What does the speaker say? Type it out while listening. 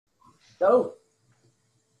Go.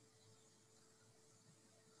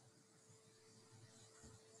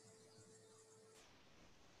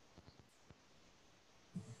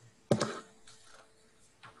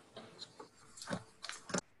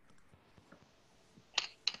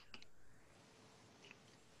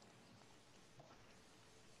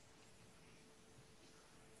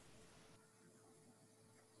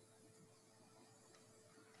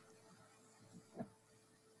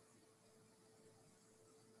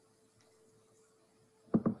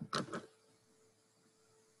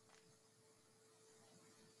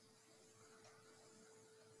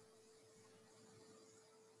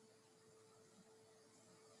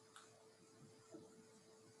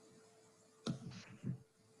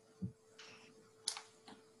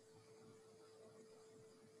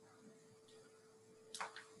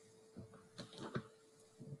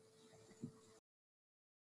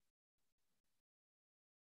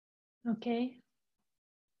 Okay.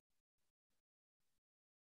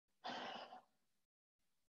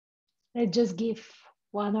 Let's just give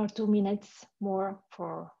 1 or 2 minutes more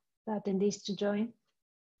for the attendees to join.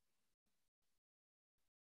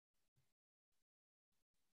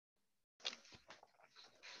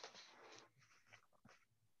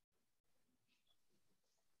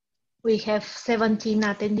 We have 17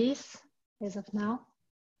 attendees as of now.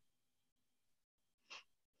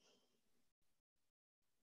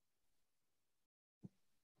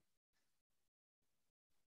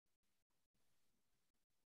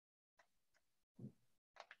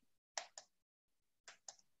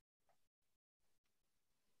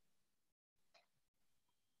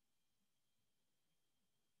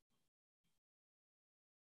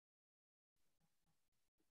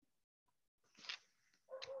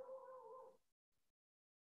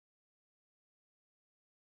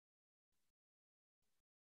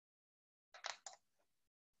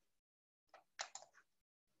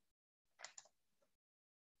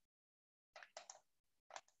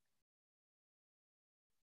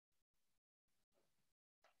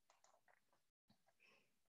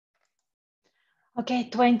 Okay,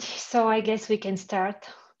 20, so I guess we can start.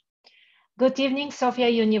 Good evening, Sofia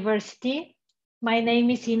University. My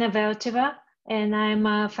name is Ina Velcheva, and I'm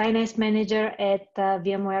a finance manager at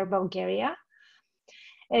VMware Bulgaria.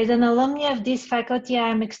 As an alumni of this faculty,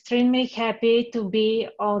 I'm extremely happy to be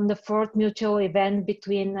on the fourth mutual event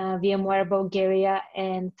between VMware Bulgaria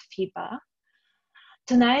and FIBA.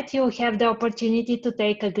 Tonight, you'll have the opportunity to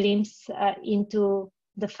take a glimpse into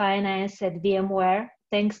the finance at VMware,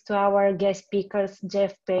 thanks to our guest speakers,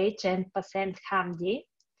 Jeff Page and Passent Hamdy.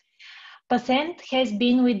 Passent has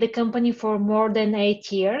been with the company for more than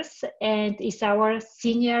 8 years and is our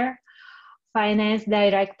senior finance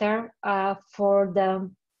director for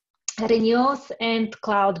the renewals and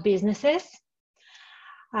cloud businesses.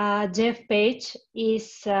 Jeff Page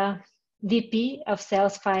is VP of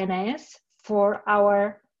Sales Finance for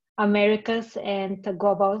our Americas and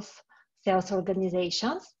global sales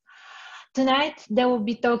organizations. Tonight, they will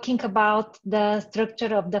be talking about the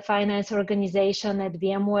structure of the finance organization at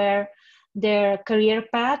VMware, their career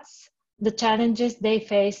paths, the challenges they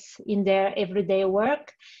face in their everyday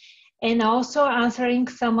work, and also answering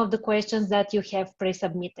some of the questions that you have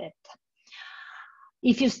pre-submitted.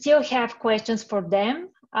 If you still have questions for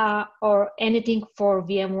them or anything for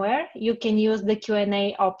VMware, you can use the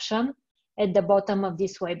Q&A option at the bottom of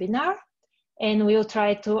this webinar, and we'll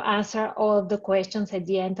try to answer all of the questions at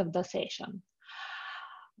the end of the session.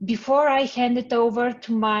 Before I hand it over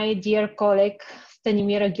to my dear colleague,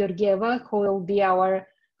 Stanimira Georgieva, who will be our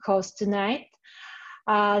host tonight,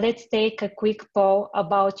 let's take a quick poll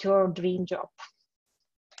about your dream job.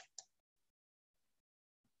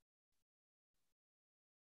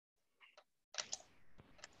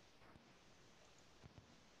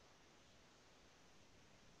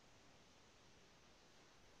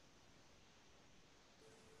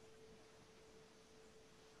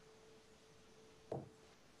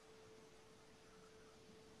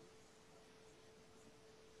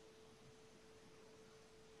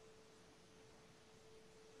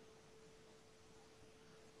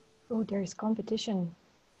 Oh, there's competition.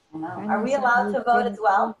 I know. Are we allowed to vote as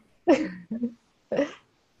well? I'm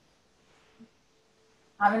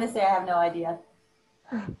going to say I have no idea.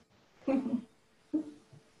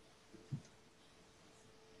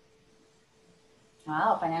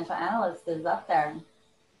 Wow, financial analyst is up there.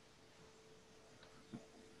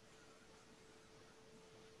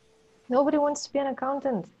 Nobody wants to be an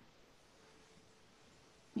accountant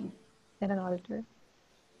and an auditor.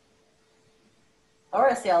 Or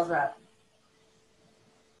a sales rep.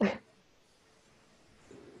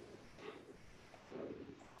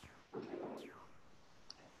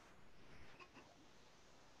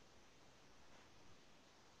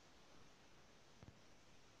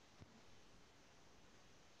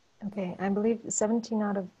 Okay, I believe 17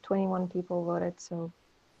 out of 21 people voted, so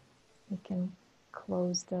we can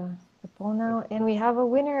close the poll now. And we have a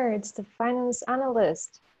winner. It's the finance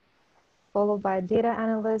analyst, followed by data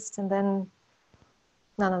analyst, and then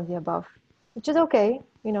none of the above, which is okay.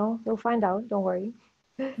 You know, you'll find out. Don't worry.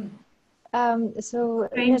 So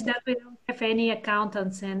Strange that we don't have any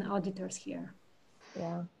accountants and auditors here.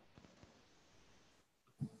 yeah.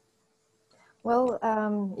 Well,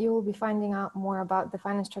 you will be finding out more about the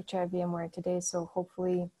finance structure at VMware today, so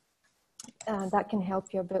hopefully that can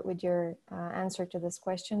help you a bit with your answer to this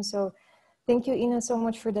question. So thank you, Ina, so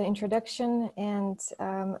much for the introduction, and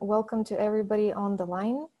welcome to everybody on the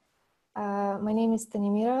line. My name is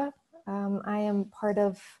Tanimira. I am part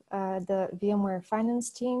of the VMware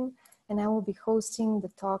Finance team, and I will be hosting the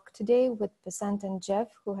talk today with Passent and Jeff,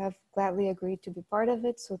 who have gladly agreed to be part of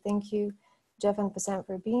it. So thank you, Jeff and Passent,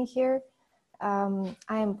 for being here. I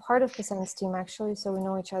am part of Passent's team, actually, so we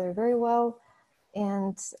know each other very well.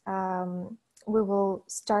 And we will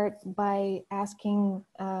start by asking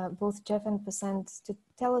both Jeff and Passent to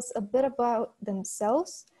tell us a bit about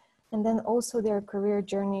themselves, and then also their career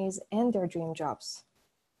journeys and their dream jobs.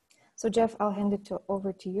 So Jeff, I'll hand it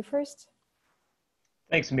over to you first.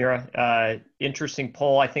 Thanks, Mira. Interesting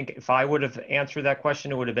poll. I think if I would have answered that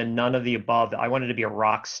question, it would have been none of the above. I wanted to be a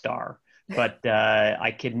rock star, but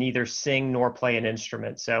I could neither sing nor play an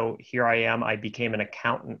instrument. So here I am. I became an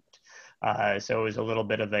accountant. So it was a little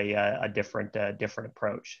bit of a different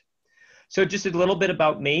approach. So just a little bit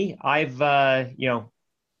about me. I've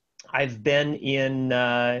been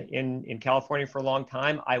in California for a long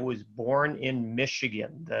time. I was born in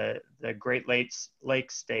Michigan, the Great Lakes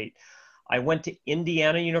state. I went to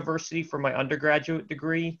Indiana University for my undergraduate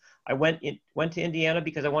degree. I went to Indiana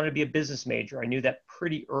because I wanted to be a business major. I knew that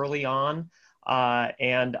pretty early on,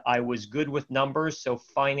 and I was good with numbers, so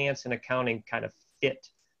finance and accounting kind of fit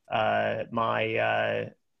my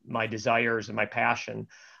desires and my passion.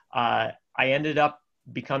 I ended up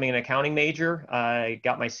becoming an accounting major. I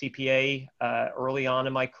got my CPA early on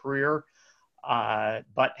in my career,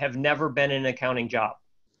 but have never been in an accounting job.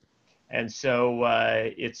 And so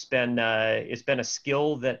it's been a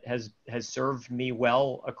skill that has served me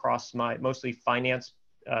well across my mostly finance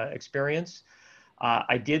experience.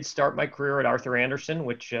 I did start my career at Arthur Andersen,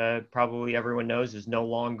 which probably everyone knows is no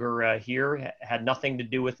longer here. Had nothing to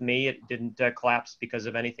do with me. It didn't collapse because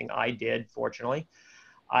of anything I did, fortunately.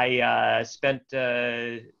 I spent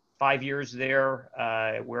 5 years there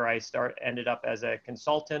where I ended up as a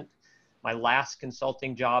consultant. My last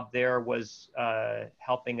consulting job there was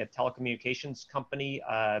helping a telecommunications company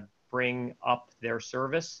bring up their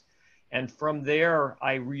service. And from there,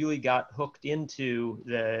 I really got hooked into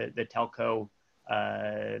the telco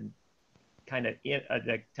the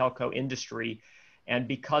telco industry. And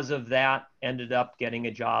because of that, ended up getting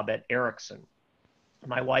a job at Ericsson.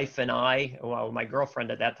 My wife and I, well, my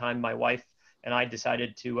girlfriend at that time, my wife and I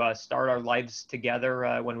decided to start our lives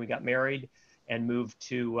together when we got married and moved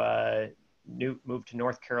to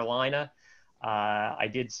North Carolina. I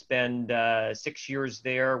did spend 6 years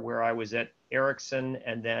there where I was at Ericsson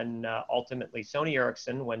and then ultimately Sony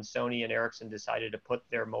Ericsson when Sony and Ericsson decided to put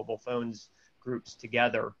their mobile phones groups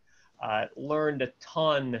together. Learned a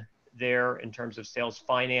ton there in terms of sales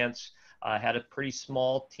finance. Had a pretty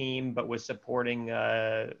small team, but was supporting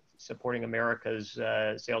America's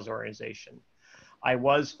sales organization. I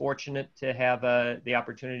was fortunate to have the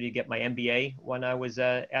opportunity to get my MBA when I was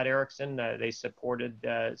at Ericsson. They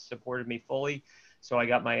supported me fully, so I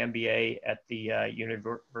got my MBA at the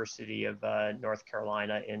University of North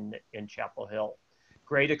Carolina in Chapel Hill.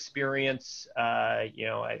 Great experience. I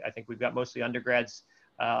think we've got mostly undergrads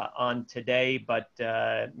on today, but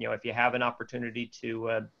if you have an opportunity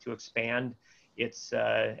to expand, it's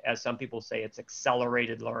as some people say, it's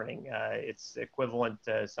accelerated learning. It's equivalent,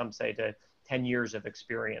 some say, to 10 years of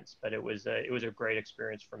experience, but it was a great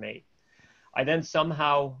experience for me. I then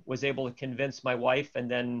somehow was able to convince my wife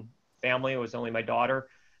and then family, it was only my daughter,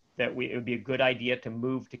 that it would be a good idea to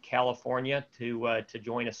move to California to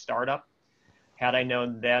join a startup. Had I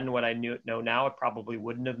known then what I know now, I probably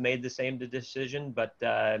wouldn't have made the same decision, but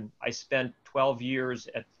I spent 12 years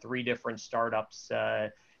at 3 different startups,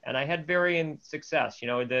 and I had varying success.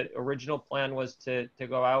 The original plan was to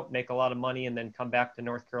go out, make a lot of money, and then come back to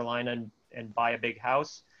North Carolina and buy a big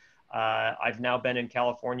house. I've now been in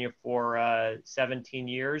California for 17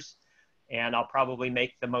 years, and I'll probably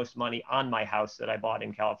make the most money on my house that I bought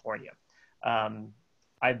in California.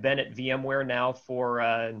 I've been at VMware now for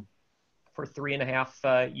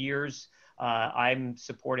 3.5 years. I'm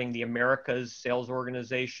supporting the Americas sales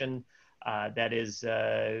organization. That is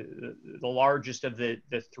the largest of the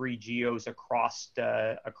three geos across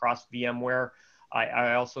VMware.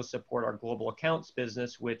 I also support our global accounts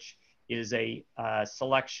business, which is a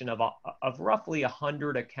selection of roughly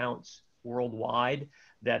 100 accounts worldwide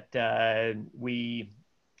that we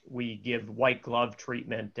give white glove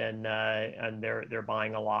treatment, and they're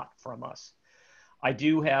buying a lot from us. I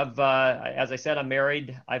do have, as I said, I'm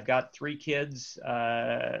married. I've got 3 kids.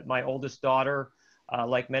 My oldest daughter,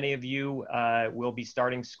 like many of you, will be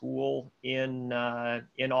starting school in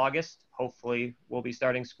August. Hopefully, we'll be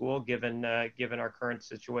starting school given our current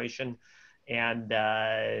situation. And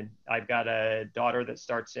I've got a daughter that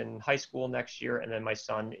starts in high school next year, and then my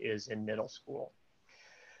son is in middle school.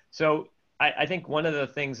 So I think one of the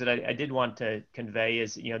things that I did want to convey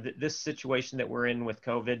is, this situation that we're in with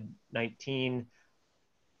COVID-19.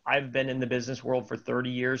 I've been in the business world for 30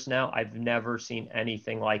 years now. I've never seen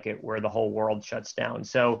anything like it where the whole world shuts down.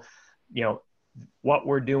 So, what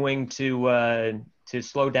we're doing to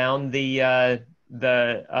slow down the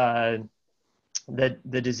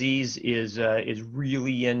disease is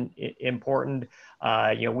really important.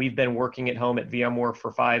 We've been working at home at VMware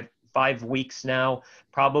for five weeks now.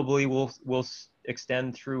 Probably we'll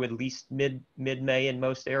extend through at least mid-May in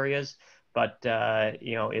most areas, but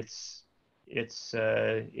it's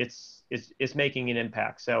making an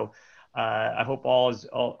impact. So I hope all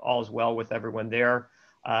is well with everyone there.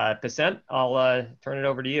 Passent, I'll turn it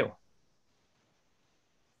over to you.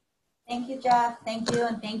 Thank you, Jeff. Thank you.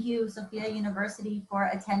 And thank you, Sofia University, for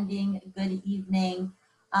attending. Good evening.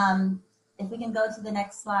 If we can go to the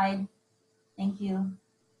next slide. Thank you.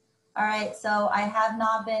 All right, so I have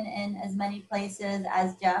not been in as many places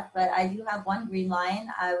as Jeff, but I do have one green line.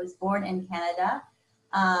 I was born in Canada.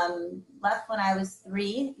 Left when I was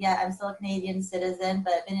 3. Yeah, I'm still a Canadian citizen,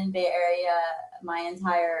 but I've been in Bay Area my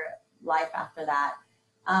entire life after that.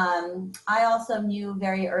 I also knew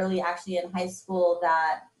very early, actually in high school,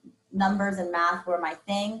 that numbers and math were my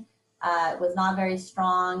thing. Was not very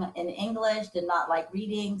strong in English, did not like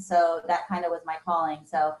reading, so that kind of was my calling.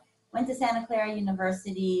 So went to Santa Clara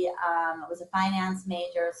University, was a finance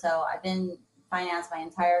major, so I've been finance my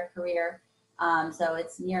entire career. So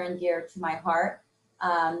it's near and dear to my heart.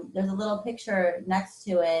 There's a little picture next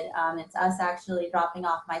to it. It's us actually dropping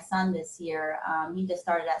off my son this year. He just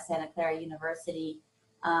started at Santa Clara University.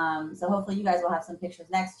 So hopefully you guys will have some pictures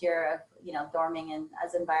next year of, dorming and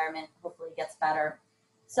as environment hopefully gets better.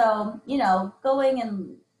 So, going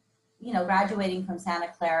and, graduating from Santa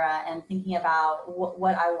Clara and thinking about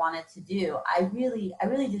what I wanted to do, I really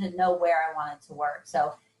didn't know where I wanted to work.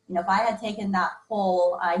 So, if I had taken that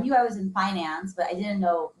poll, I knew I was in finance, but I didn't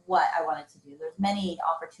know what I wanted to do. There's many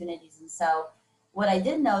opportunities. And so what I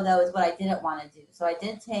did know, though, is what I didn't want to do. So I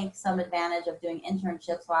did take some advantage of doing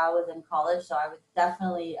internships while I was in college. So I would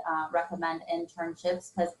definitely recommend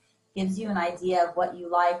internships, because it gives you an idea of what you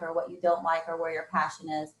like or what you don't like or where your passion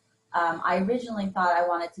is. I originally thought I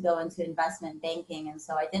wanted to go into investment banking. And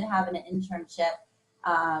so I did have an internship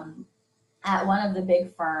at one of the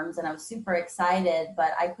big firms, and I was super excited,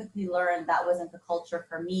 but I quickly learned that wasn't the culture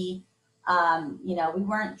for me. We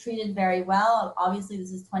weren't treated very well. Obviously,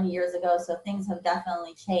 this is 20 years ago, so things have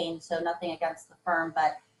definitely changed. So nothing against the firm,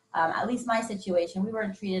 but at least my situation, we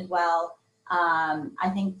weren't treated well. I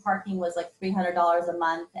think parking was like $300 a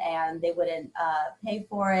month, and they wouldn't pay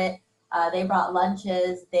for it. They brought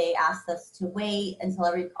lunches. They asked us to wait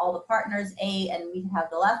until all the partners ate, and we could have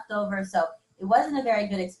the leftovers. So it wasn't a very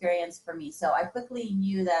good experience for me. So I quickly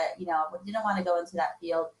knew that, I didn't want to go into that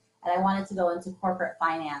field, and I wanted to go into corporate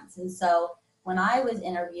finance. And so when I was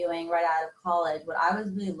interviewing right out of college, what I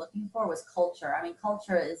was really looking for was culture. I mean,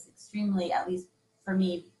 culture is extremely, at least for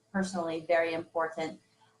me personally, very important.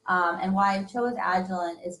 And why I chose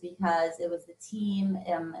Agilent is because it was the team,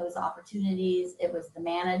 it was the opportunities, it was the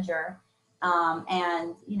manager.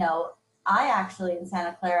 I actually, in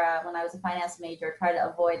Santa Clara, when I was a finance major, tried to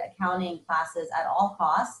avoid accounting classes at all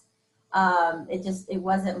costs. It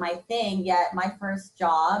wasn't my thing. Yet my first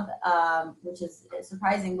job, which is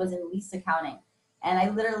surprising, was in lease accounting. And I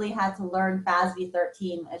literally had to learn FASB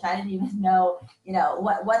 13, which I didn't even know,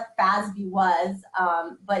 what FASB was.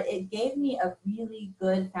 But it gave me a really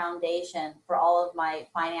good foundation for all of my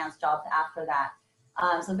finance jobs after that.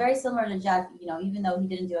 So very similar to Jeff, even though he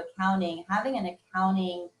didn't do accounting, having an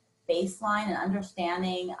accounting baseline and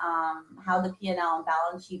understanding how the P&L and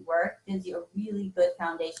balance sheet work gives you a really good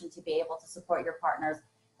foundation to be able to support your partners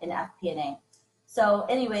in FP&A. So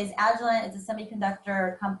anyways, Agilent is a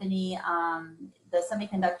semiconductor company. The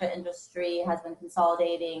semiconductor industry has been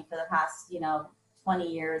consolidating for the past 20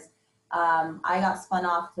 years. I got spun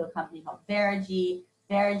off to a company called Verigy.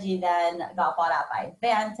 Verigy then got bought out by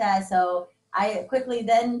Advanta. So I quickly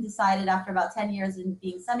then decided after about 10 years in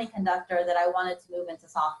being semiconductor that I wanted to move into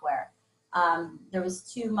software. There was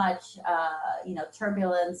too much,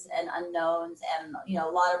 turbulence and unknowns and, a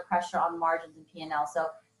lot of pressure on margins and P&L. So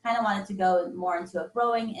kind of wanted to go more into a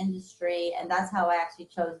growing industry. And that's how I actually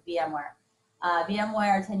chose VMware.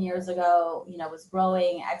 VMware 10 years ago, was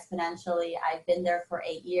growing exponentially. I've been there for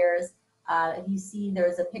 8 years. If you see,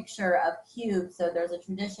 there's a picture of cubes. So there's a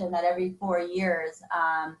tradition that every 4 years,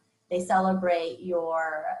 they celebrate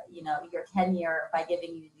your tenure by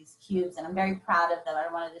giving you these cubes, and I'm very proud of them.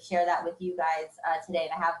 I wanted to share that with you guys today,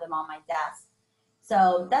 and I have them on my desk.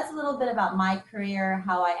 So that's a little bit about my career,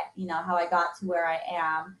 how I got to where I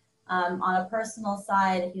am. On a personal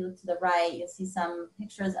side, if you look to the right, you'll see some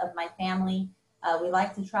pictures of my family. We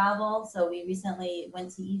like to travel, so we recently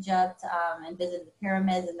went to Egypt and visited the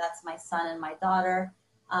pyramids, and that's my son and my daughter.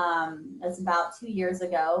 That's about 2 years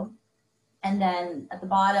ago. And then at the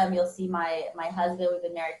bottom, you'll see my husband. We've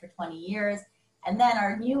been married for 20 years. And then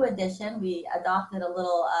our new addition, we adopted a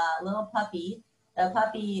little puppy. The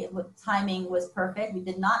puppy timing was perfect. We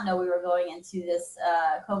did not know we were going into this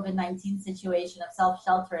COVID-19 situation of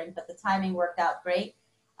self-sheltering, but the timing worked out great.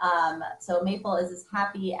 So Maple is as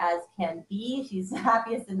happy as can be. She's the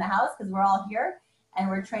happiest in the house because we're all here and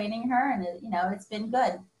we're training her, and it's been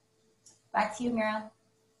good. Back to you, Mira.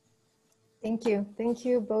 Thank you. Thank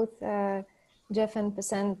you both, Jeff and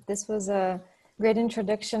Passent. This was a great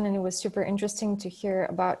introduction, and it was super interesting to hear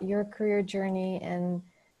about your career journey and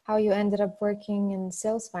how you ended up working in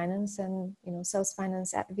sales finance and sales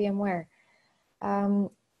finance at VMware.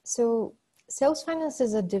 So sales finance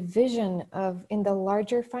is a division in the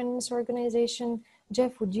larger finance organization.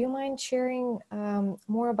 Jeff, would you mind sharing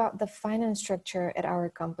more about the finance structure at our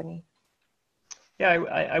company? Yeah,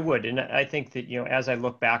 I would. And I think that, as I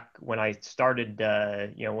look back when I started,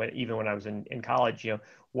 even when I was in college,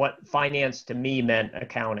 what finance to me meant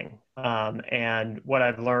accounting. And what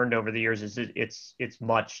I've learned over the years is it's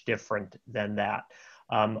much different than that.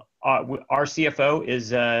 Our CFO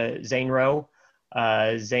is Zane Rowe.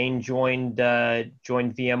 Zane joined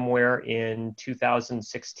VMware in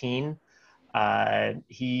 2016.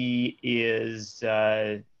 He's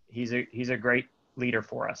a great leader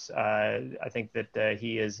for us. I think that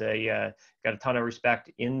he is got a ton of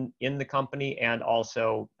respect in the company, and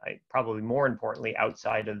also probably more importantly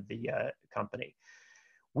outside of the company.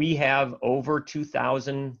 We have over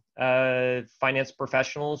 2,000 finance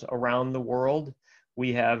professionals around the world.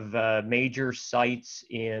 We have major sites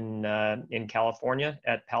in California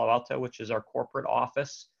at Palo Alto, which is our corporate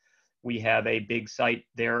office. We have a big site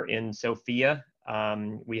there in Sofia.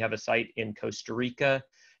 We have a site in Costa Rica,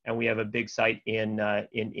 and we have a big site in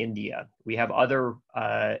India. We have other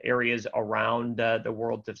areas around the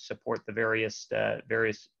world to support the various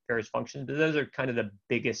functions, but those are kind of the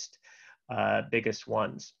biggest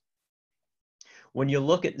ones. When you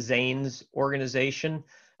look at Zane's organization,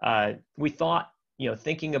 we thought,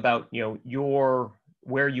 thinking about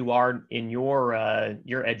where you are in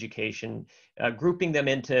your education, grouping them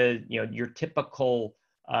into your typical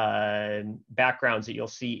backgrounds that you'll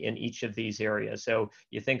see in each of these areas. So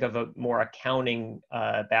you think of a more accounting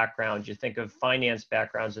background, you think of finance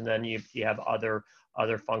backgrounds, and then you have other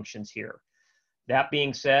functions here. That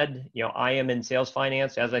being said, I am in sales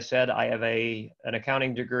finance. As I said, I have an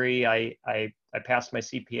accounting degree. I passed my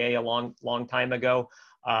CPA a long time ago,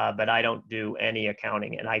 but I don't do any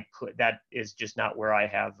accounting, and that is just not where I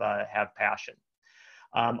have passion.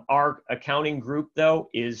 Our accounting group, though,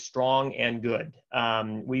 is strong and good.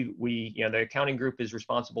 The accounting group is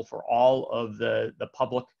responsible for all of the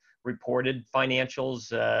public reported financials.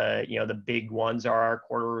 The big ones are our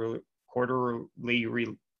quarterly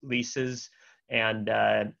releases and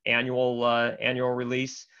annual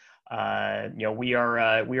release. We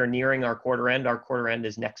are nearing our quarter end. Our quarter end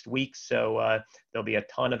is next week, so there'll be a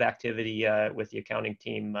ton of activity with the accounting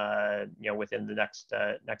team, within the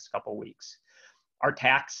next couple weeks. Our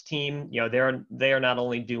tax team, they are not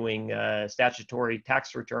only doing statutory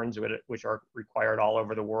tax returns, which are required all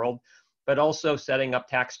over the world, but also setting up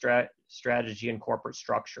tax strategy and corporate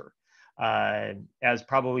structure. As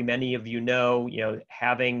probably many of you know,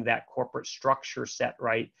 having that corporate structure set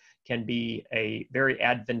right can be very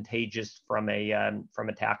advantageous from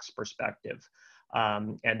a tax perspective,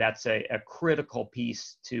 and that's a critical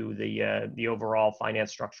piece to the overall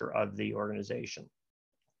finance structure of the organization.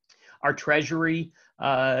 Our treasury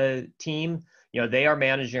team, they are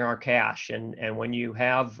managing our cash, and when you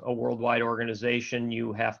have a worldwide organization,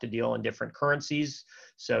 you have to deal in different currencies.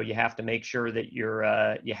 So you have to make sure that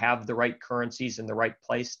you have the right currencies in the right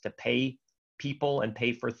place to pay people and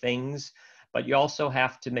pay for things. but you also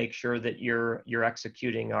have to make sure that you're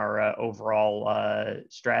executing our overall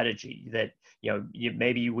strategy. That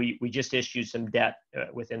maybe we just issued some debt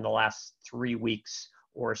within the last 3 weeks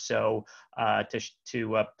or so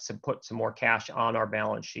to put some more cash on our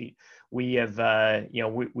balance sheet. We have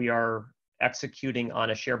we are executing on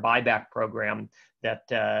a share buyback program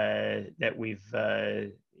that we've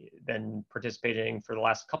been participating in for the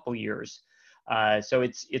last couple years. So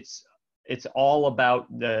it's all about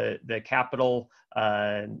the capital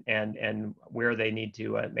and where they need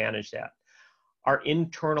to manage that. Our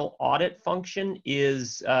internal audit function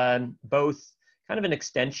is both kind of an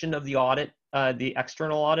extension of the audit, the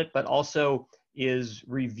external audit, but also is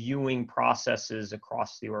reviewing processes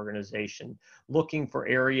across the organization, looking for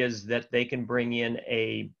areas that they can bring in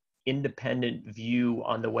a independent view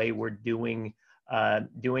on the way we're doing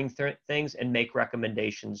things and make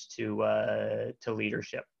recommendations to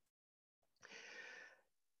leadership.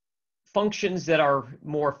 Functions that are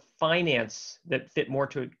more finance, that fit more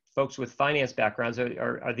to folks with finance backgrounds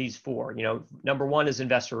are these four. Number one is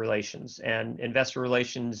investor relations, and investor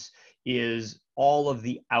relations is all of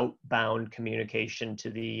the outbound communication to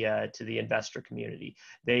the investor community.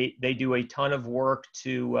 They do a ton of work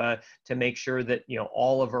to make sure that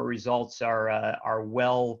all of our results are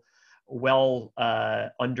well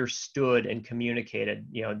understood and communicated.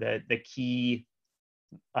 The key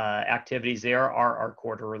activities there are our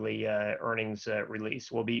quarterly earnings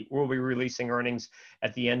release. We'll be releasing earnings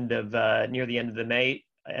at the end of near the end of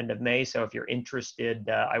May. So if you're interested,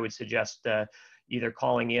 I would suggest either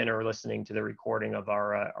calling in or listening to the recording of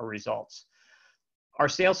our results. Our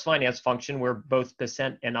sales finance function, where both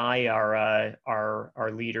Passent and I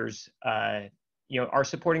are leaders, are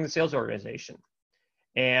supporting the sales organization.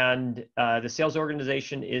 And the sales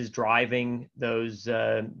organization is driving those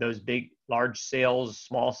big, large sales,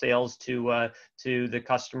 small sales to the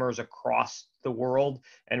customers across the world.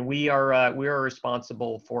 And we are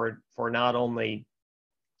responsible for not only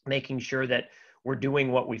making sure that we're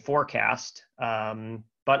doing what we forecast,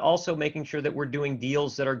 but also making sure that we're doing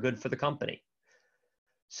deals that are good for the company.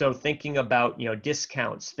 So thinking about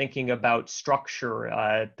discounts, thinking about structure,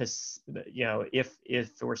 if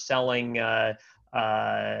we're selling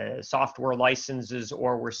software licenses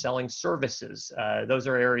or we're selling services, those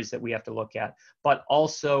are areas that we have to look at. But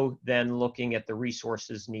also then looking at the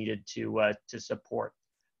resources needed to support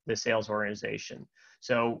the sales organization.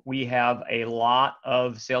 So we have a lot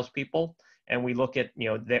of salespeople, and we look at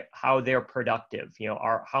how they're productive.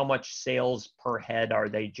 How much sales per head are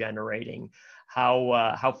they generating?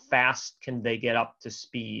 How fast can they get up to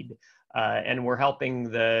speed? And we're helping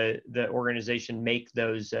the organization make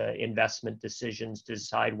those investment decisions to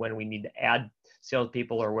decide when we need to add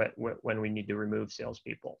salespeople or when we need to remove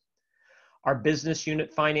salespeople. Our business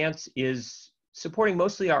unit finance is supporting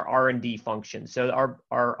mostly our R&D function. So our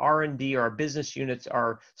R&D, our business units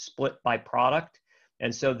are split by product.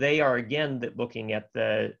 And so they are, again, looking at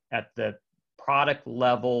the product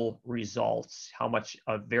level results, how much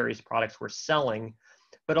of various products we're selling,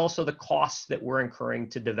 but also the costs that we're incurring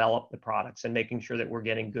to develop the products and making sure that't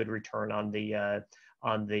getting good return on the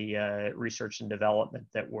research and development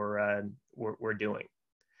that we're doing.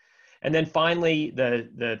 And then finally,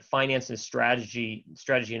 the finance and strategy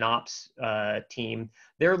and ops team,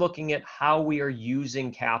 they're looking at how we are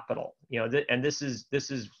using capital. And this is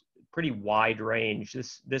pretty wide range.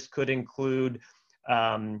 This could include,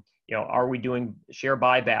 are we doing share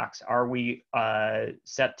buybacks? Are we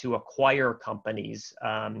set to acquire companies,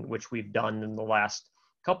 which we've done in the last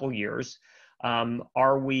couple years?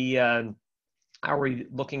 Are we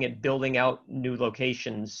looking at building out new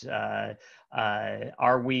locations? Are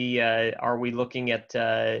we looking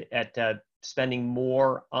at spending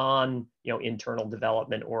more on internal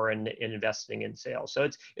development or in investing in sales? So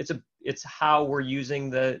it's how we're using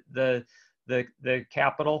the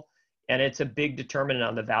capital, and it's a big determinant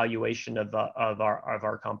on the valuation of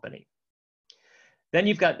our company. Then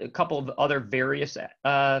you've got a couple of other various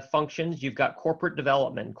functions. You've got corporate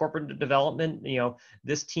development. Corporate development,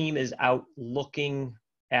 this team is out looking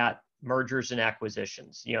at mergers and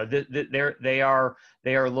acquisitions. They are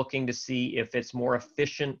looking to see if it's more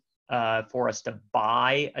efficient for us to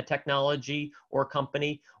buy a technology or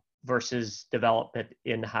company versus develop it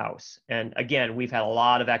in-house. And again, we've had a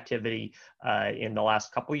lot of activity in the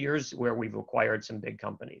last couple of years where we've acquired some big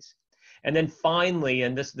companies. And then finally,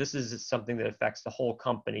 and this is something that affects the whole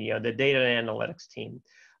company, the data and analytics team,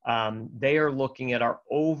 they are looking at our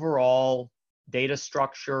overall data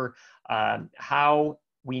structure, how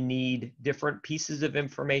we need different pieces of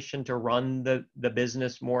information to run the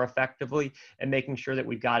business more effectively, and making sure that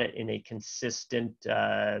we've got it in a consistent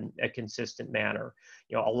manner.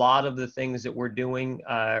 You know, a lot of the things that we're doing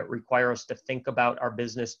require us to think about our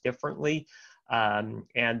business differently,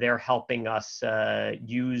 and they're helping us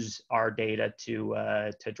use our data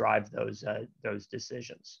to drive those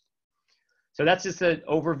decisions. So that's just an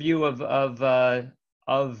overview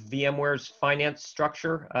of VMware's finance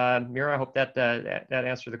structure. Mira, I hope that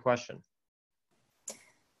answered the question.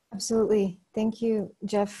 Absolutely. Thank you,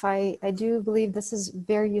 Jeff. I do believe this is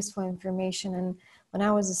very useful information. And when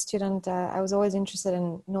I was a student, I was always interested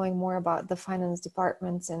in knowing more about the finance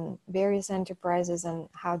departments and various enterprises and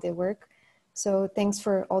how they work. So thanks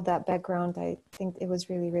for all that background. I think it was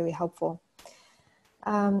really, really helpful.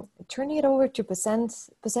 Turning it over to Passent.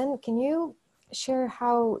 Passent, can you share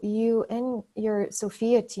how you and your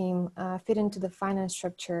Sofia team fit into the finance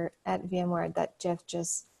structure at VMware that Jeff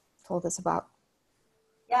just told us about?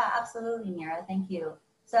 Yeah, absolutely, Mira. Thank you.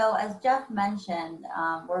 So as Jeff mentioned,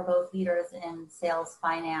 we're both leaders in sales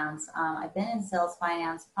finance. I've been in sales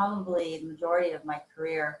finance probably the majority of my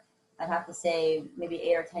career. I'd have to say maybe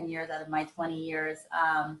 8 or 10 years out of my 20 years.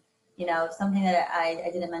 You know, something that I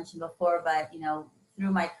didn't mention before, but, you know,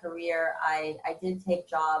 through my career, I did take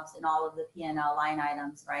jobs in all of the P&L line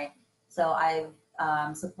items, right? So I've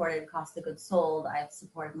supported cost of goods sold, I've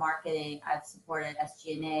supported marketing, I've supported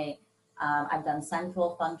SG&A, I've done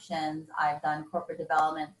central functions, I've done corporate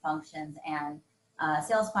development functions, and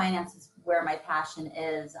sales finance is where my passion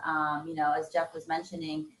is. You know, as Jeff was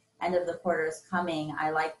mentioning, end of the quarter is coming.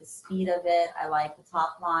 I like the speed of it. I like the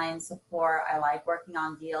top line support. I like working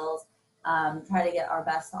on deals, try to get our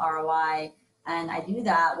best ROI. And I do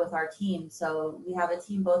that with our team. So we have a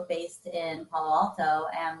team both based in Palo Alto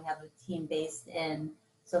and we have a team based in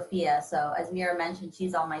Sofia. So as Mira mentioned,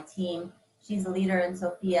 she's on my team. She's a leader in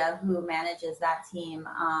Sofia who manages that team.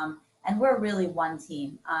 And we're really one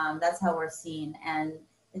team. That's how we're seen. And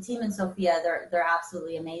the team in Sofia, they're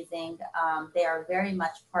absolutely amazing. They are very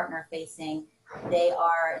much partner facing. They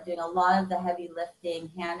are doing a lot of the heavy lifting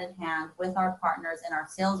hand in hand with our partners in our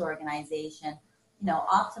sales organization, you know,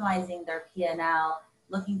 optimizing their P&L,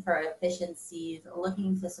 looking for efficiencies,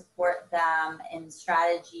 looking to support them in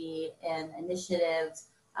strategy and initiatives,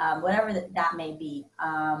 whatever that may be.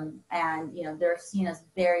 And, you know, they're seen as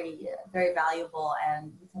very, very valuable,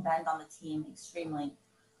 and we depend on the team extremely.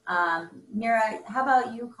 Mira, how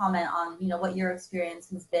about you comment on, you know, what your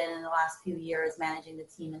experience has been in the last few years managing the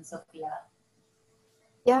team in Sofia?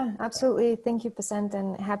 Yeah, absolutely. Thank you, Passent,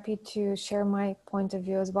 and happy to share my point of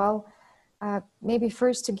view as well. Maybe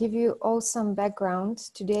first to give you all some background,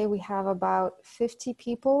 today we have about 50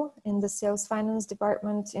 people in the sales finance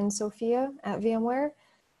department in Sofia at VMware,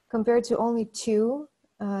 compared to only 2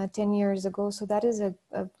 10 years ago. So that is a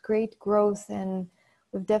great growth, and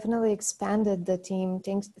we've definitely expanded the team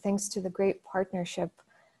thanks to the great partnership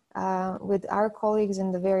with our colleagues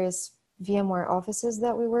in the various VMware offices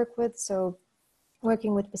that we work with. So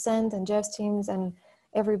working with Passent and Jeff's teams and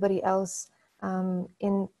everybody else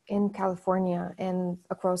in California and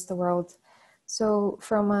across the world. So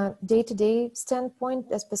from a day-to-day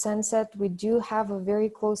standpoint, as Passent said, we do have a very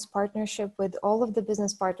close partnership with all of the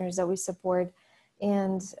business partners that we support,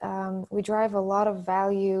 and we drive a lot of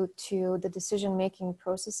value to the decision-making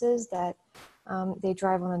processes that they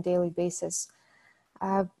drive on a daily basis.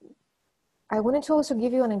 I wanted to also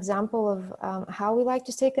give you an example of how we like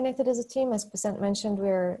to stay connected as a team. As Passent mentioned,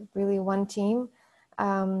 we're really one team.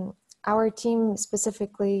 Our team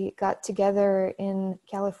specifically got together in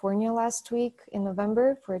California last week in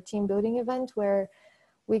November for a team building event where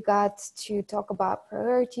we got to talk about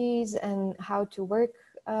priorities and how to work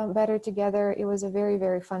better together. It was a very,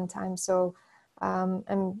 very fun time. So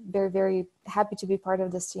I'm very, very happy to be part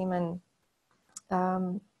of this team.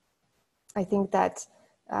 And I think that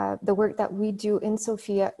the work that we do in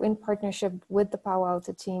Sofia in partnership with the Palo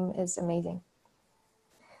Alto team is amazing.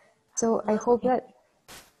 So I hope that,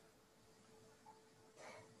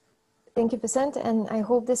 thank you, Passent, and I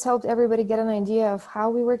hope this helped everybody get an idea of how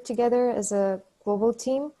we work together as a global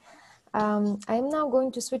team. I'm now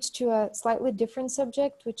going to switch to a slightly different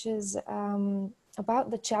subject, which is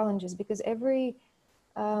about the challenges, because every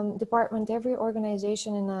department, every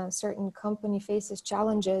organization in a certain company faces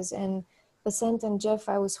challenges. And Passent and Jeff,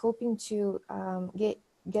 I was hoping to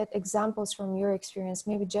get examples from your experience.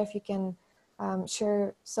 Maybe Jeff, you can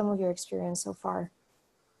share some of your experience so far.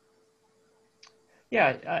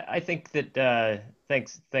 Yeah, I think that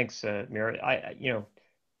thanks, Mira. You know,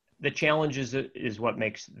 the challenge is what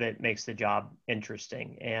makes the job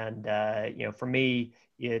interesting, and you know, for me,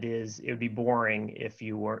 it would be boring if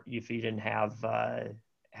you didn't have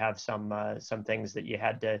have some things that you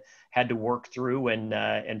had to work through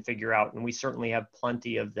and figure out. And we certainly have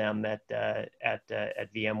plenty of them at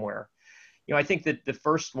VMware. I think that the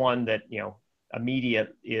first one that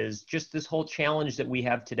immediate is just this whole challenge that we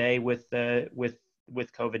have today with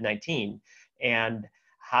COVID-19 and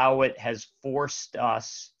how it has forced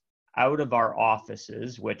us out of our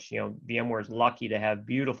offices, which VMware is lucky to have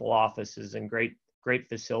beautiful offices and great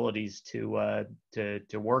facilities to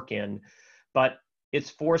work in, but it's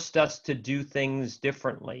forced us to do things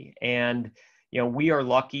differently. And we are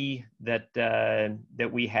lucky that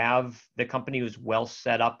we have the company who's well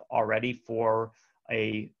set up already for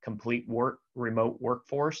a complete remote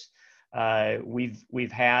workforce.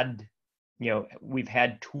 We've had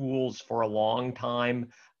tools for a long time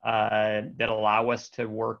that allow us to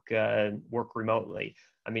work remotely.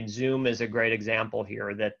 I mean, Zoom is a great example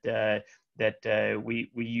here that we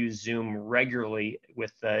use Zoom regularly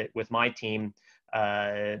with my team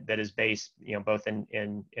that is based both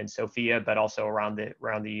in Sofia but also around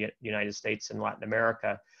the United States and Latin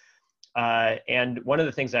America. And one of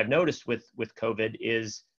the things I've noticed with COVID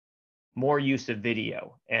is more use of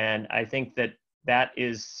video, and I think that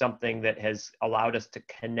is something that has allowed us to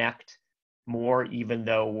connect more, even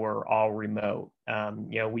though we're all remote.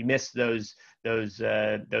 We miss those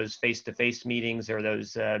face-to-face meetings or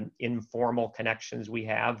those informal connections we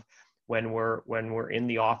have when we're in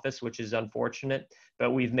the office, which is unfortunate.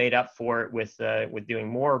 But we've made up for it with doing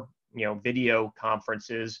more video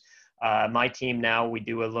conferences. My team now, we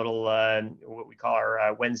do a little what we call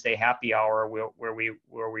our Wednesday happy hour, where we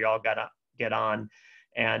all get on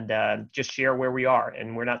and just share where we are.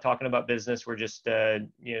 And we're not talking about business. We're just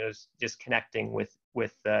just connecting with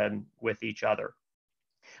each other.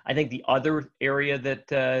 I think the other area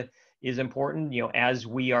that is important, as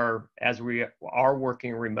we are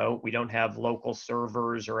working remote, we don't have local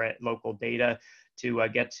servers or local data to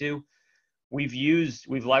get to. We've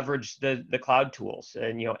leveraged the cloud tools,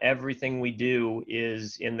 and everything we do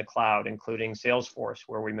is in the cloud, including Salesforce,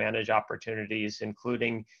 where we manage opportunities,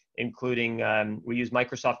 including we use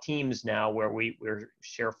Microsoft Teams now, where we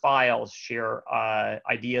share files, share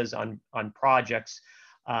ideas on projects,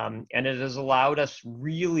 and it has allowed us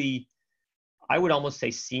really, I would almost say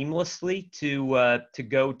seamlessly, to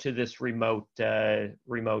go to this remote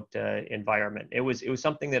environment. It was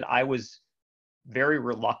something that I was very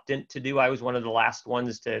reluctant to do. I was one of the last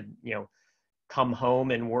ones to come home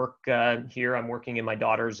and work here. I'm working in my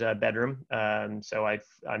daughter's bedroom, so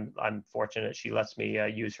I'm fortunate she lets me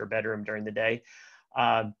use her bedroom during the day.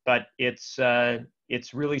 But it's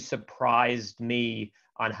really surprised me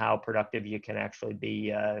on how productive you can actually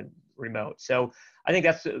be remote. So I think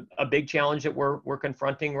that's a big challenge that we're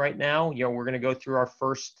confronting right now. We're going to go through our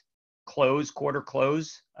first quarter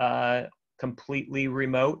close completely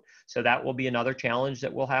remote. So that will be another challenge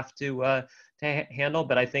that we'll have to handle.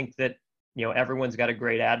 But I think that everyone's got a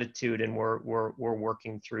great attitude, and we're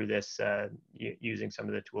working through this using some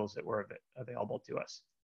of the tools that were available to us.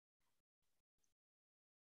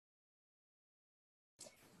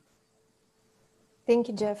 Thank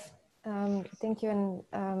you, Jeff. Thank you,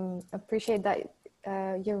 and appreciate that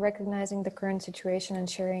you're recognizing the current situation and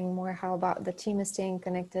sharing more how about the team is staying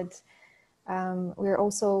connected. We're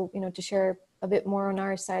also, to share a bit more on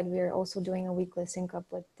our side, we're also doing a weekly sync up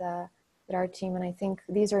with our team, and I think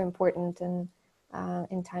these are important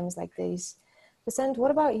in times like these. Passent,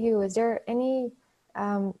 what about you? Is there any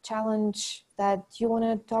challenge that you want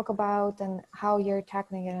to talk about and how you're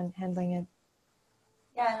tackling it and handling it?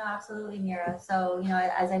 Yeah, no, absolutely, Mira. So,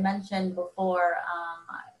 as I mentioned before,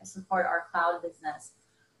 I support our cloud business.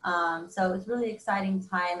 So it's really exciting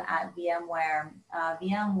time at VMware.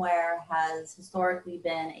 VMware has historically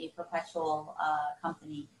been a perpetual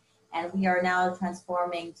company, and we are now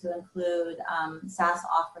transforming to include SaaS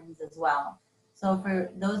offerings as well. So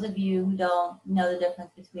for those of you who don't know the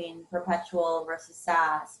difference between perpetual versus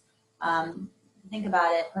SaaS, think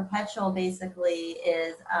about it. Perpetual basically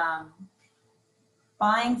is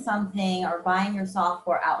buying something or buying your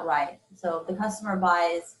software outright. So the customer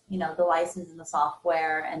buys, the license and the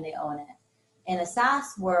software, and they own it. In a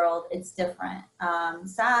SaaS world, it's different.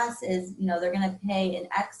 SaaS is, they're going to pay an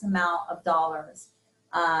X amount of dollars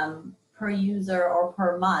per user or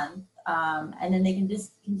per month, and then they can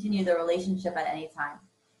discontinue the relationship at any time.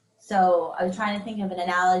 So I was trying to think of an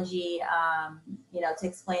analogy, to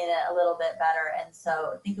explain it a little bit better. And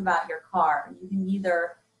so think about your car. You can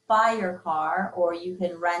either buy your car or you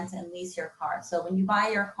can rent and lease your car. So when you buy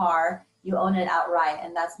your car, you own it outright,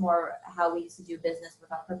 and that's more how we used to do business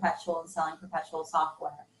with our perpetual and selling perpetual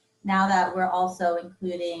software. Now that we're also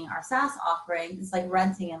including our SaaS offering, it's like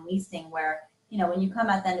renting and leasing, where when you come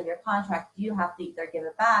at the end of your contract, you have to either give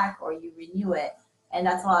it back or you renew it. And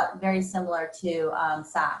that's a lot very similar to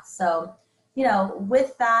SaaS. So,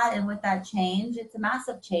 with that and with that change, it's a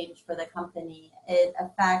massive change for the company. It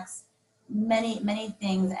affects many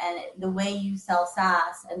things, and the way you sell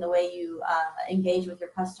SaaS and the way you engage with your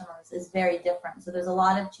customers is very different. So there's a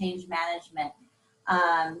lot of change management.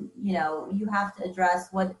 You have to address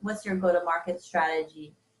what's your go-to-market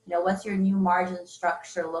strategy. What's your new margin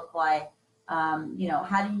structure look like? How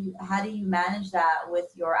do you manage that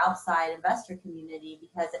with your outside investor community,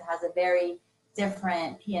 because it has a very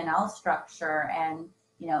different P&L structure, and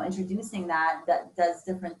introducing that does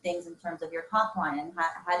different things in terms of your top line, and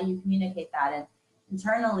how do you communicate that? And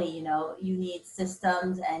internally, you need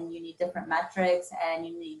systems, and you need different metrics, and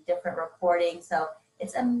you need different reporting. So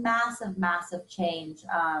it's a massive change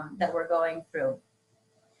that we're going through.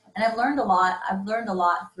 And I've learned a lot. I've learned a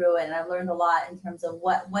lot through it, and I've learned a lot in terms of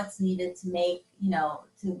what's needed to make,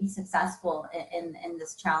 to be successful in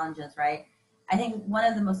this challenges, right? I think one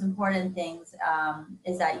of the most important things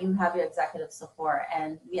is that you have your executive support,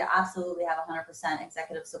 and we absolutely have 100%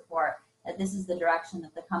 executive support, that this is the direction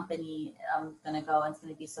that the company is going to go, and it's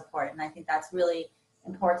going to be supported. And I think that's really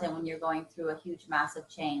important when you're going through a huge, massive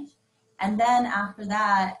change. And then after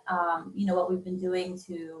that, what we've been doing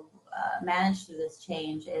to manage through this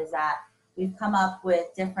change is that we've come up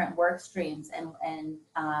with different work streams and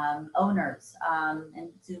owners, and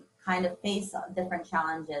to kind of face different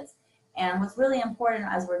challenges. And what's really important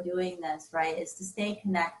as we're doing this, right, is to stay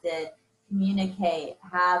connected, communicate,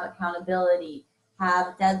 have accountability,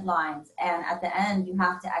 have deadlines, and at the end, you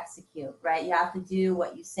have to execute, right? You have to do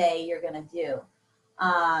what you say you're going to do.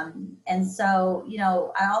 And so,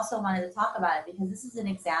 I also wanted to talk about it because this is an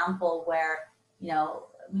example where,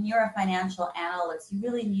 when you're a financial analyst, you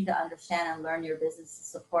really need to understand and learn your business to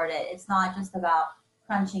support it. It's not just about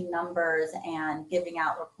crunching numbers and giving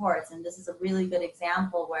out reports. And this is a really good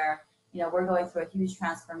example where, we're going through a huge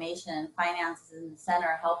transformation, and finance is in the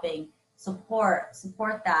center helping support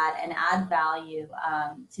that and add value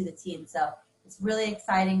to the team. So it's really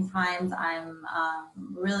exciting times. I'm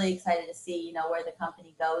really excited to see, where the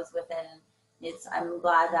company goes with it. And I'm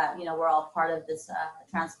glad that, we're all part of this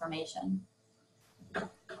transformation.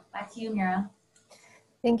 Back to you, Mira.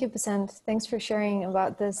 Thank you, Passent. Thanks for sharing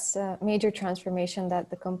about this major transformation that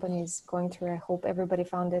the company is going through. I hope everybody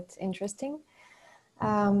found it interesting.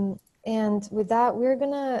 And with that, we're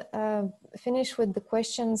gonna finish with the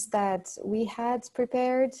questions that we had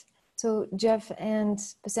prepared. So Jeff and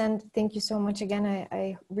Passent, thank you so much again.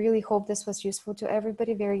 I really hope this was useful to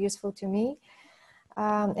everybody, very useful to me.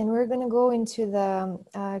 And we're gonna go into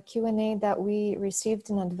the Q&A that we received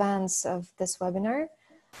in advance of this webinar.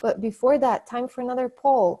 But before that, time for another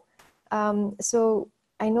poll. So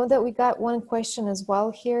I know that we got one question as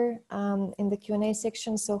well here in the Q&A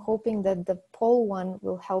section, so hoping that the poll one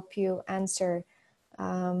will help you answer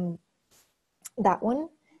that one.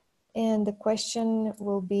 And the question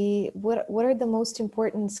will be, what are the most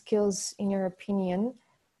important skills, in your opinion,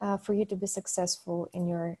 for you to be successful in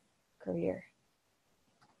your career?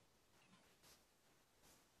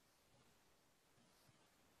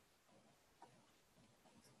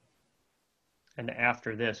 And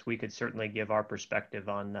after this, we could certainly give our perspective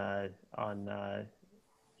on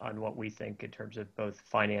what we think in terms of both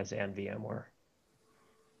finance and VMware.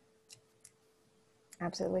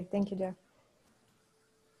 Absolutely. Thank you, Jeff.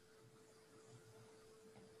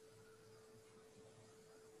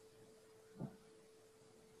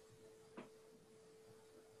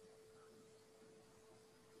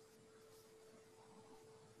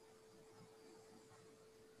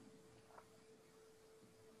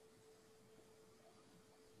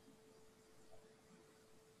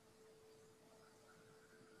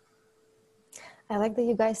 I like that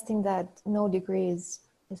you guys think that no degree is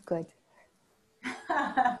good.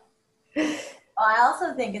 Well, I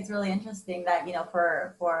also think it's really interesting that,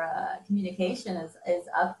 for communication is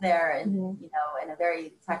up there, and, in a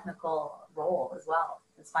very technical role as well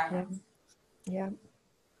as finance. Yeah.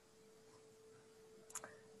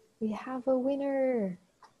 We have a winner.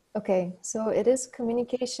 Okay, so it is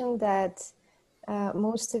communication that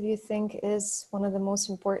most of you think is one of the most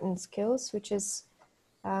important skills, which is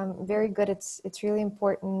very good. It's really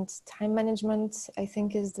important. Time management, I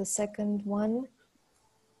think, is the second one.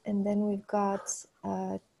 And then we've got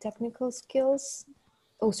technical skills.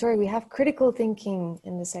 Oh, sorry, we have critical thinking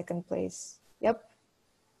in the second place. Yep.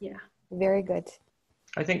 Yeah. Very good.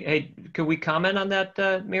 I think, hey, could we comment on that,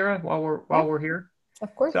 Mira, while we're here?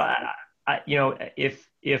 Of course. So, if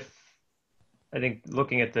I think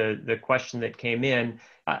looking at the question that came in,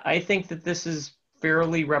 I think that this is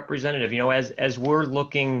fairly representative. As we're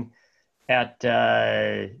looking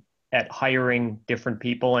at hiring different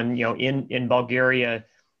people. And in Bulgaria,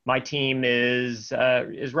 my team is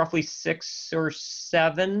roughly 6 or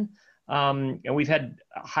 7, and we've had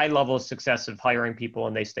a high level of success of hiring people,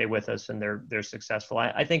 and they stay with us, and they're successful.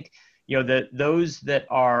 I think those that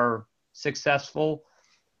are successful,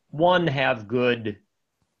 one, have good,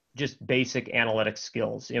 just basic analytic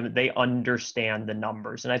skills. They understand the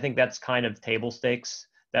numbers, and I think that's kind of table stakes.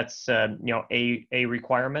 That's a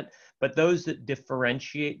requirement. But those that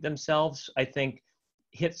differentiate themselves, I think,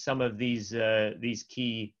 hit some of these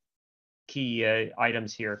key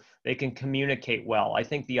items here. They can communicate well. I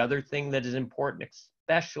think the other thing that is important,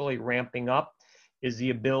 especially ramping up, is the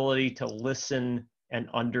ability to listen and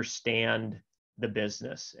understand the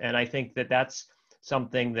business. And I think that that's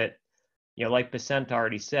something that, like Passent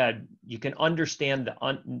already said, you can understand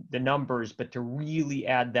the numbers, but to really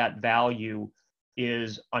add that value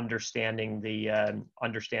is understanding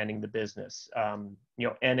the business.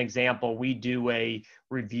 An example, we do a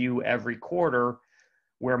review every quarter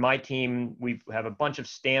where my team, we have a bunch of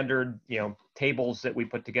standard, tables that we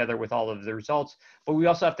put together with all of the results, but we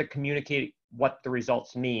also have to communicate what the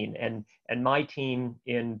results mean. And my team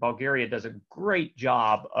in Bulgaria does a great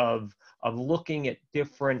job of looking at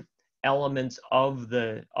different elements of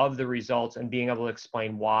the results and being able to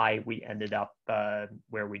explain why we ended up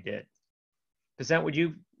where we did. Passent, would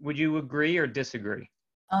you agree or disagree?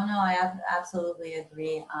 Oh no, I absolutely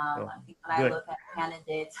agree. I think when I look at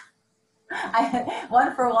candidates,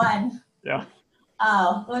 one for one. Yeah.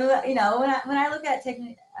 When I look at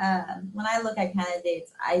when I look at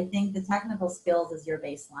candidates, I think the technical skills is your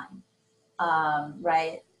baseline,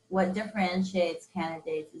 right? What differentiates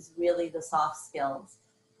candidates is really the soft skills.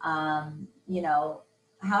 How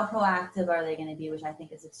proactive are they going to be, which I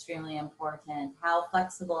think is extremely important. How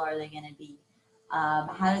flexible are they going to be?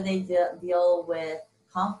 How do they deal with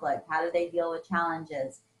conflict? How do they deal with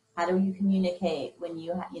challenges? How do you communicate when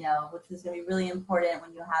which is going to be really important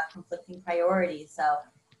when you have conflicting priorities. So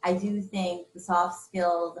I do think the soft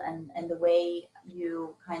skills and the way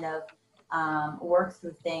you kind of work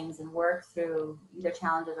through things and work through either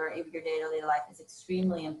challenges or your day-to-day life is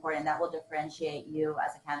extremely important. That will differentiate you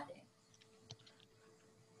as a candidate.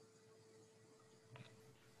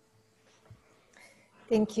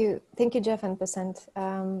 Thank you, Jeff and Passent.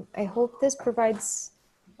 I hope this provides,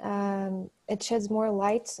 it sheds more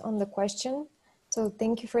light on the question. So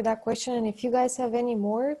thank you for that question. And if you guys have any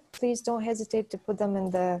more, please don't hesitate to put them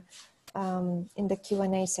in the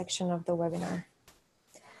Q&A section of the webinar.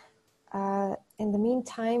 In the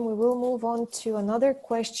meantime, we will move on to another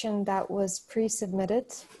question that was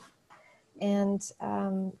pre-submitted. And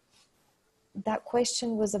that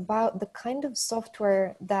question was about the kind of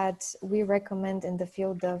software that we recommend in the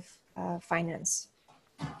field of finance.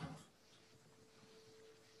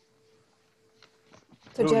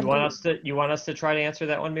 So Ooh, Jeff, you want us to try to answer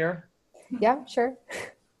that one, Mira? Yeah, sure.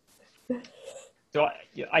 So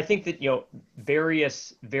I think that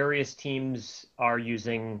various teams are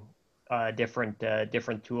using different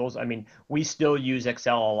tools. I mean, we still use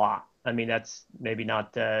Excel a lot. I mean, that's maybe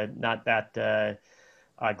not that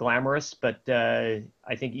glamorous, but I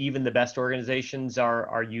think even the best organizations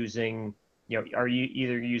are using, are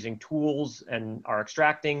either using tools and are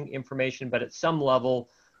extracting information, but at some level,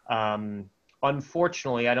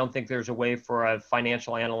 unfortunately, I don't think there's a way for a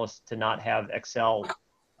financial analyst to not have Excel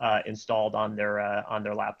installed on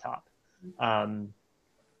their laptop.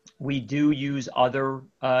 We do use other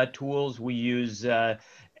tools. We use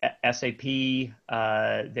SAP,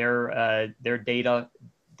 their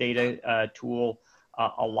data tool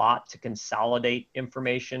a lot to consolidate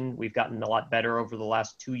information. We've gotten a lot better over the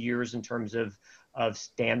last 2 years in terms of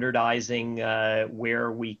standardizing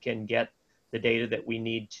where we can get the data that we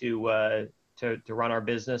need to run our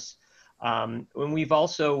business. And we've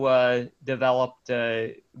also developed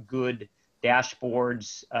good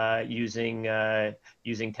dashboards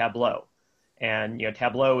using Tableau. And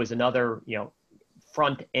Tableau is another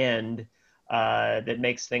front end that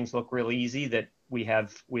makes things look really easy. That we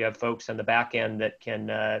have folks on the back end that can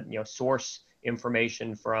source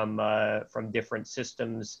information from different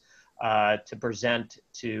systems to present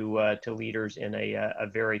to leaders in a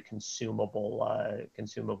very consumable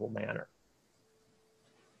manner.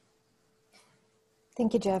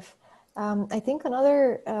 Thank you, Jeff. I think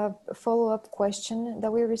another follow-up question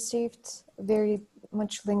that we received, very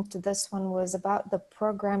much linked to this one, was about the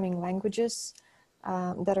programming languages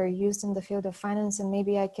that are used in the field of finance. And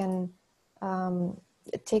maybe I can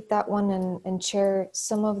take that one and share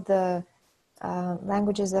some of the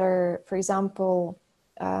languages that are, for example,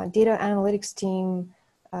 data analytics team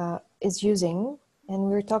is using. And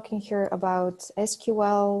we're talking here about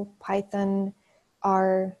SQL, Python,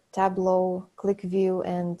 R, Tableau, ClickView,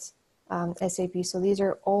 and SAP. So these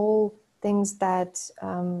are all things that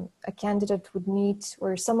a candidate would need,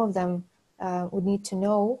 or some of them would need to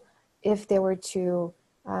know if they were to,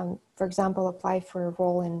 for example, apply for a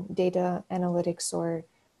role in data analytics or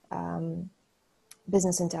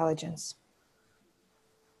business intelligence.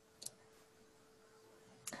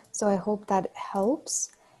 So I hope that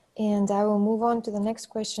helps. And I will move on to the next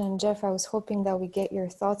question. Jeff, I was hoping that we get your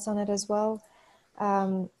thoughts on it as well.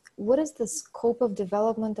 What is the scope of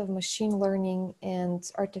development of machine learning and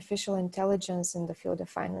artificial intelligence in the field of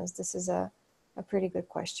finance? This is a pretty good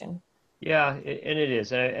question. Yeah, and it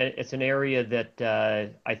is. It's an area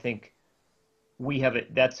that I think we have.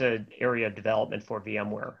 That's an area of development for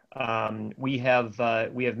VMware.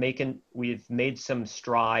 We've made some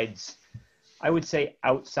strides, I would say,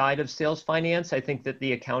 outside of sales finance. I think that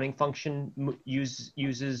the accounting function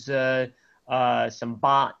uses some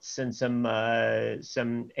bots and some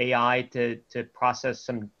AI to process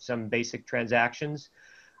some basic transactions.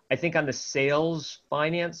 I think on the sales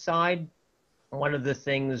finance side, one of the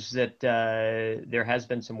things that there has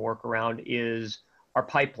been some work around is our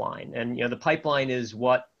pipeline. And the pipeline is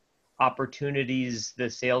what opportunities the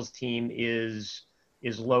sales team is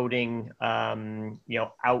loading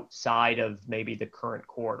outside of maybe the current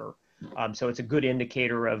quarter. So it's a good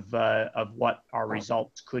indicator of what our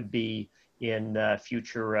results could be in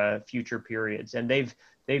future periods. And they've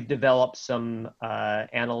developed some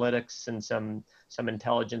analytics and some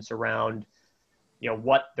intelligence around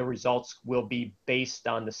what the results will be based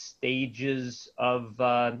on the stages of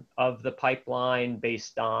the pipeline,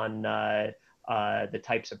 based on the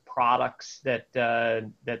types of products that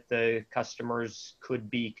the customers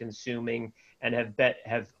could be consuming, and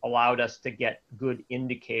have allowed us to get good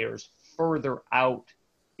indicators further out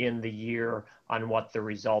in the year on what the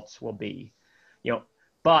results will be.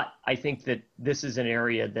 But I think that this is an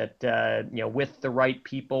area that with the right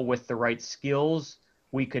people, with the right skills,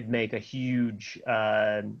 we could make a huge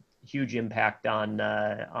impact on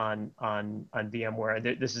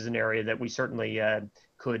VMware. This is an area that we certainly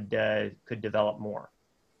could develop more.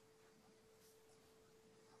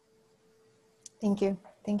 Thank you,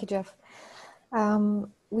 Jeff.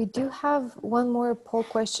 We do have one more poll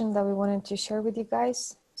question that we wanted to share with you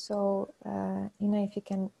guys. So, Ina, if you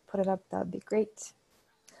can put it up, that'd be great.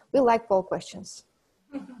 We like poll questions.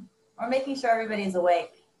 We're making sure everybody's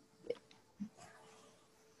awake.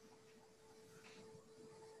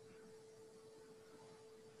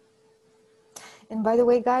 And by the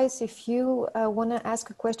way, guys, if you want to ask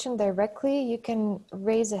a question directly, you can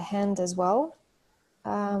raise a hand as well.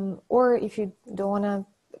 Or if you don't want to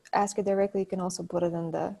ask it directly, you can also put it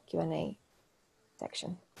in the Q&A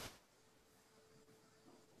section.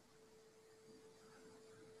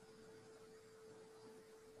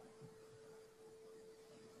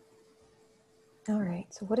 All right,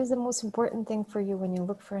 so what is the most important thing for you when you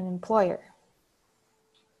look for an employer?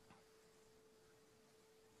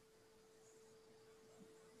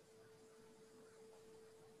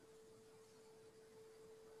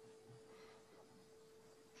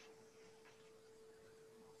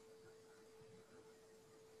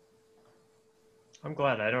 I'm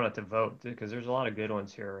glad I don't have to vote, because there's a lot of good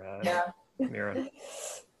ones here, Yeah. Mira.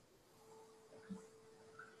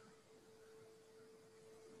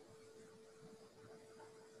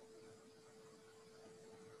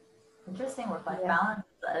 Interesting. Work-life balance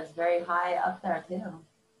is very high up there too.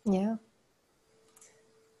 Yeah.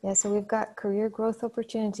 Yeah, so we've got career growth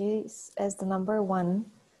opportunities as the number one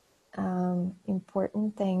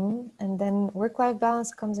important thing. And then work-life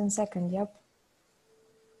balance comes in second. Yep.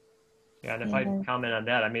 Yeah, and if I comment on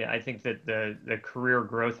that, I mean, I think that the career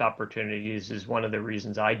growth opportunities is one of the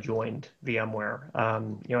reasons I joined VMware.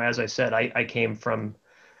 As I said, I came from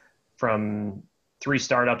 3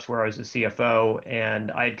 startups where I was a CFO,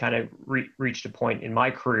 and I had kind of reached a point in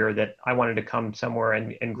my career that I wanted to come somewhere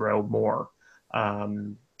and grow more.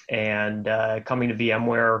 Coming to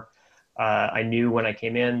VMware, I knew when I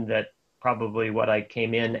came in that probably what I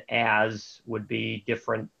came in as would be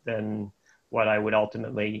different than what I would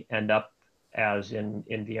ultimately end up as in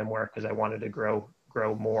VMware, because I wanted to grow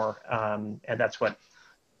more. And that's what,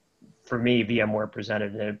 for me, VMware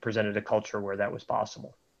presented, and it presented a culture where that was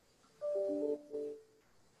possible.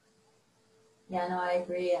 Yeah, no, I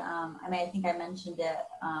agree. I mean, I think I mentioned it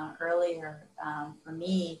earlier. For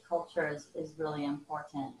me, culture is really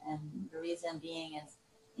important. And the reason being is,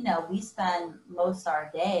 we spend most of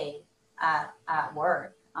our day at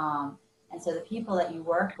work. And so the people that you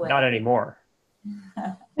work with. Not anymore.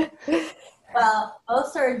 Well,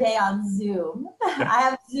 most are a day on Zoom.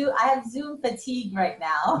 I have Zoom fatigue right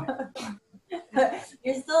now.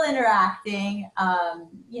 You're still interacting,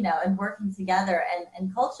 you know, and working together.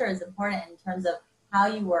 And culture is important in terms of how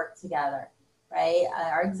you work together, right?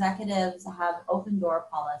 Our executives have open door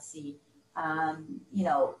policy. You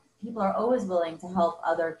know, people are always willing to help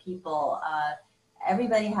other people.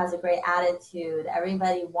 Everybody has a great attitude.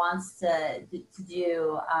 Everybody wants to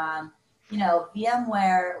do. You know,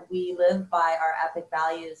 VMware, we live by our epic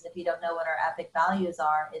values. If you don't know what our epic values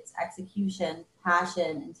are, it's execution,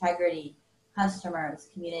 passion, integrity, customers,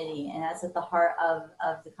 community, and that's at the heart of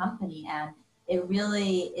the company. And it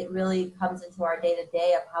really comes into our day to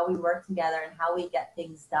day of how we work together and how we get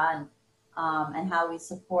things done, and how we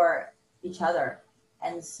support each other.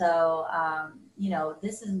 And so, you know,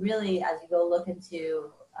 this is really, as you go look into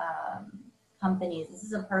companies, this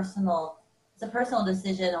is a personal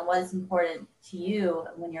decision on what is important to you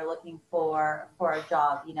when you're looking for a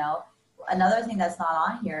job. You know, another thing that's not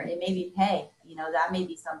on here, it may be pay. You know, that may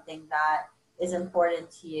be something that is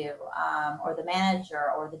important to you, or the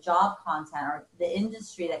manager, or the job content, or the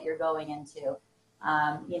industry that you're going into.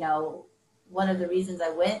 You know, one of the reasons I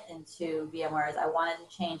went into VMware is I wanted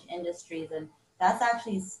to change industries, and that's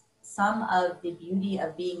actually some of the beauty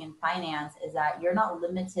of being in finance, is that you're not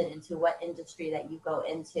limited into what industry that you go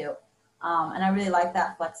into. And I really like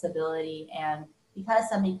that flexibility. And because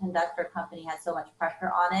semiconductor company had so much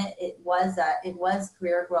pressure on it, it was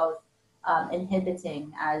career growth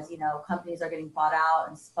inhibiting, as you know, companies are getting bought out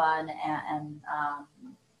and spun and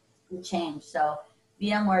change. So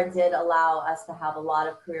VMware did allow us to have a lot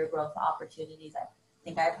of career growth opportunities. I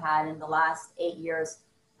think I've had in the last 8 years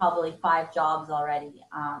probably 5 jobs already,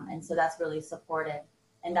 and so that's really supported,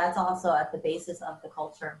 and that's also at the basis of the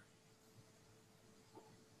culture.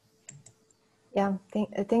 Yeah,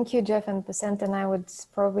 thank you, Jeff and Passent. And I would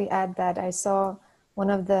probably add that I saw one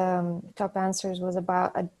of the top answers was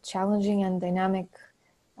about a challenging and dynamic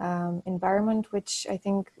environment, which I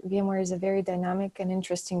think VMware is a very dynamic and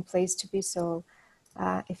interesting place to be. So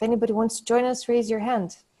if anybody wants to join us, raise your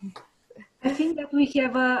hand. I think that we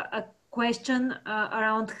have a question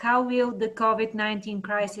around how will the COVID-19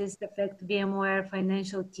 crisis affect VMware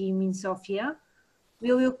financial team in Sofia?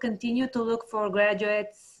 Will you continue to look for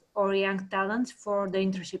graduates or young talents for the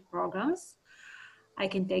internship programs? I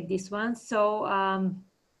can take this one. So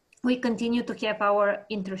we continue to have our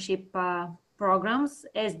internship programs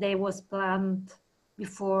as they was planned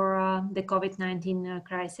before the COVID-19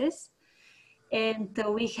 crisis. And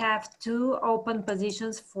we have 2 open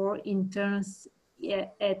positions for interns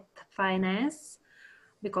at finance,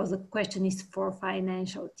 because the question is for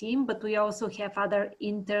financial team, but we also have other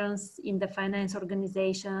interns in the finance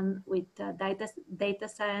organization with data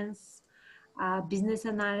science, business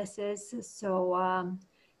analysis. So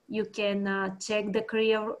you can check the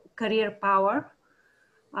career power,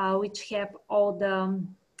 which have all the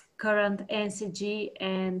current NCG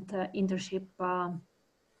and internship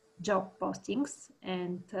job postings,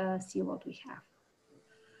 and see what we have.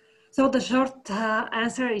 So the short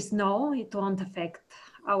answer is no, it won't affect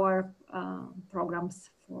our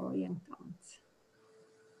programs for young talents.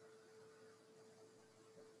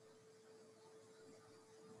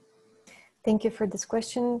 Thank you for this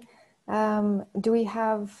question. Do we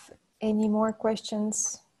have any more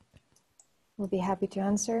questions? We'll be happy to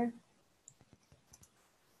answer.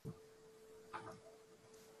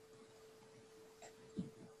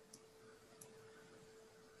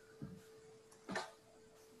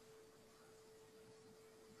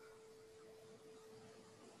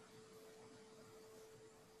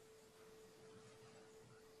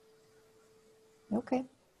 Okay.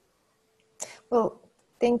 Well,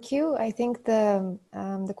 thank you. I think the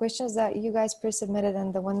questions that you guys pre-submitted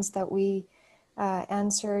and the ones that we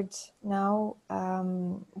answered now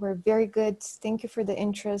were very good. Thank you for the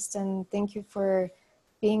interest, and thank you for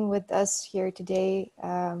being with us here today.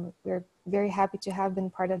 We're very happy to have been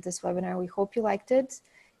part of this webinar. We hope you liked it.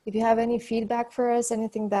 If you have any feedback for us,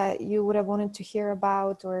 anything that you would have wanted to hear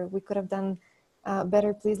about or we could have done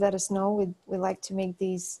better, please let us know. We'd like to make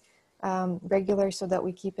these regular so that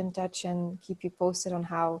we keep in touch and keep you posted on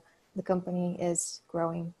how the company is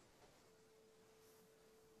growing.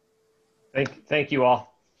 Thank you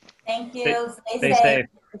all. Thank you. Stay safe.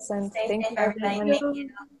 Excellent. Stay Thank safe, you, everybody. everyone.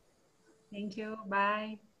 Thank you.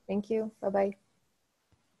 Bye. Thank you. Bye-bye.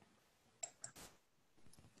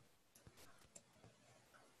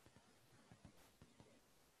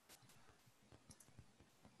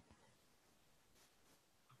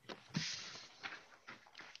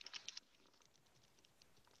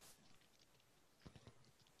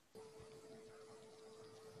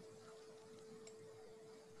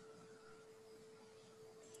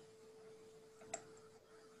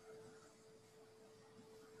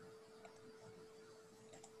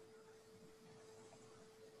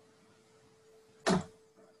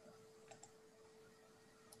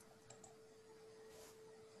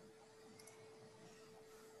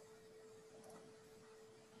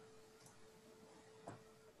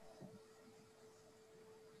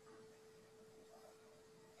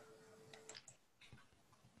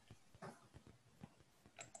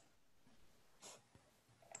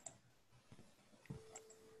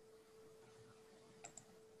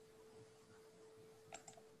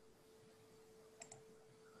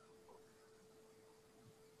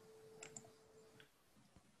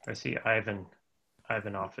 I see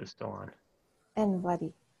Ivanov is still on, And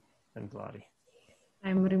Vladi. and Vladi.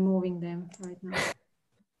 I'm removing them right now.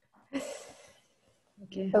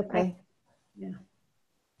 Okay. Okay. Yeah.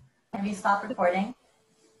 Have you stopped recording?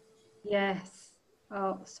 Yes.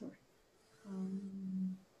 Oh, sorry. I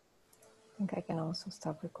think I can also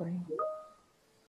stop recording.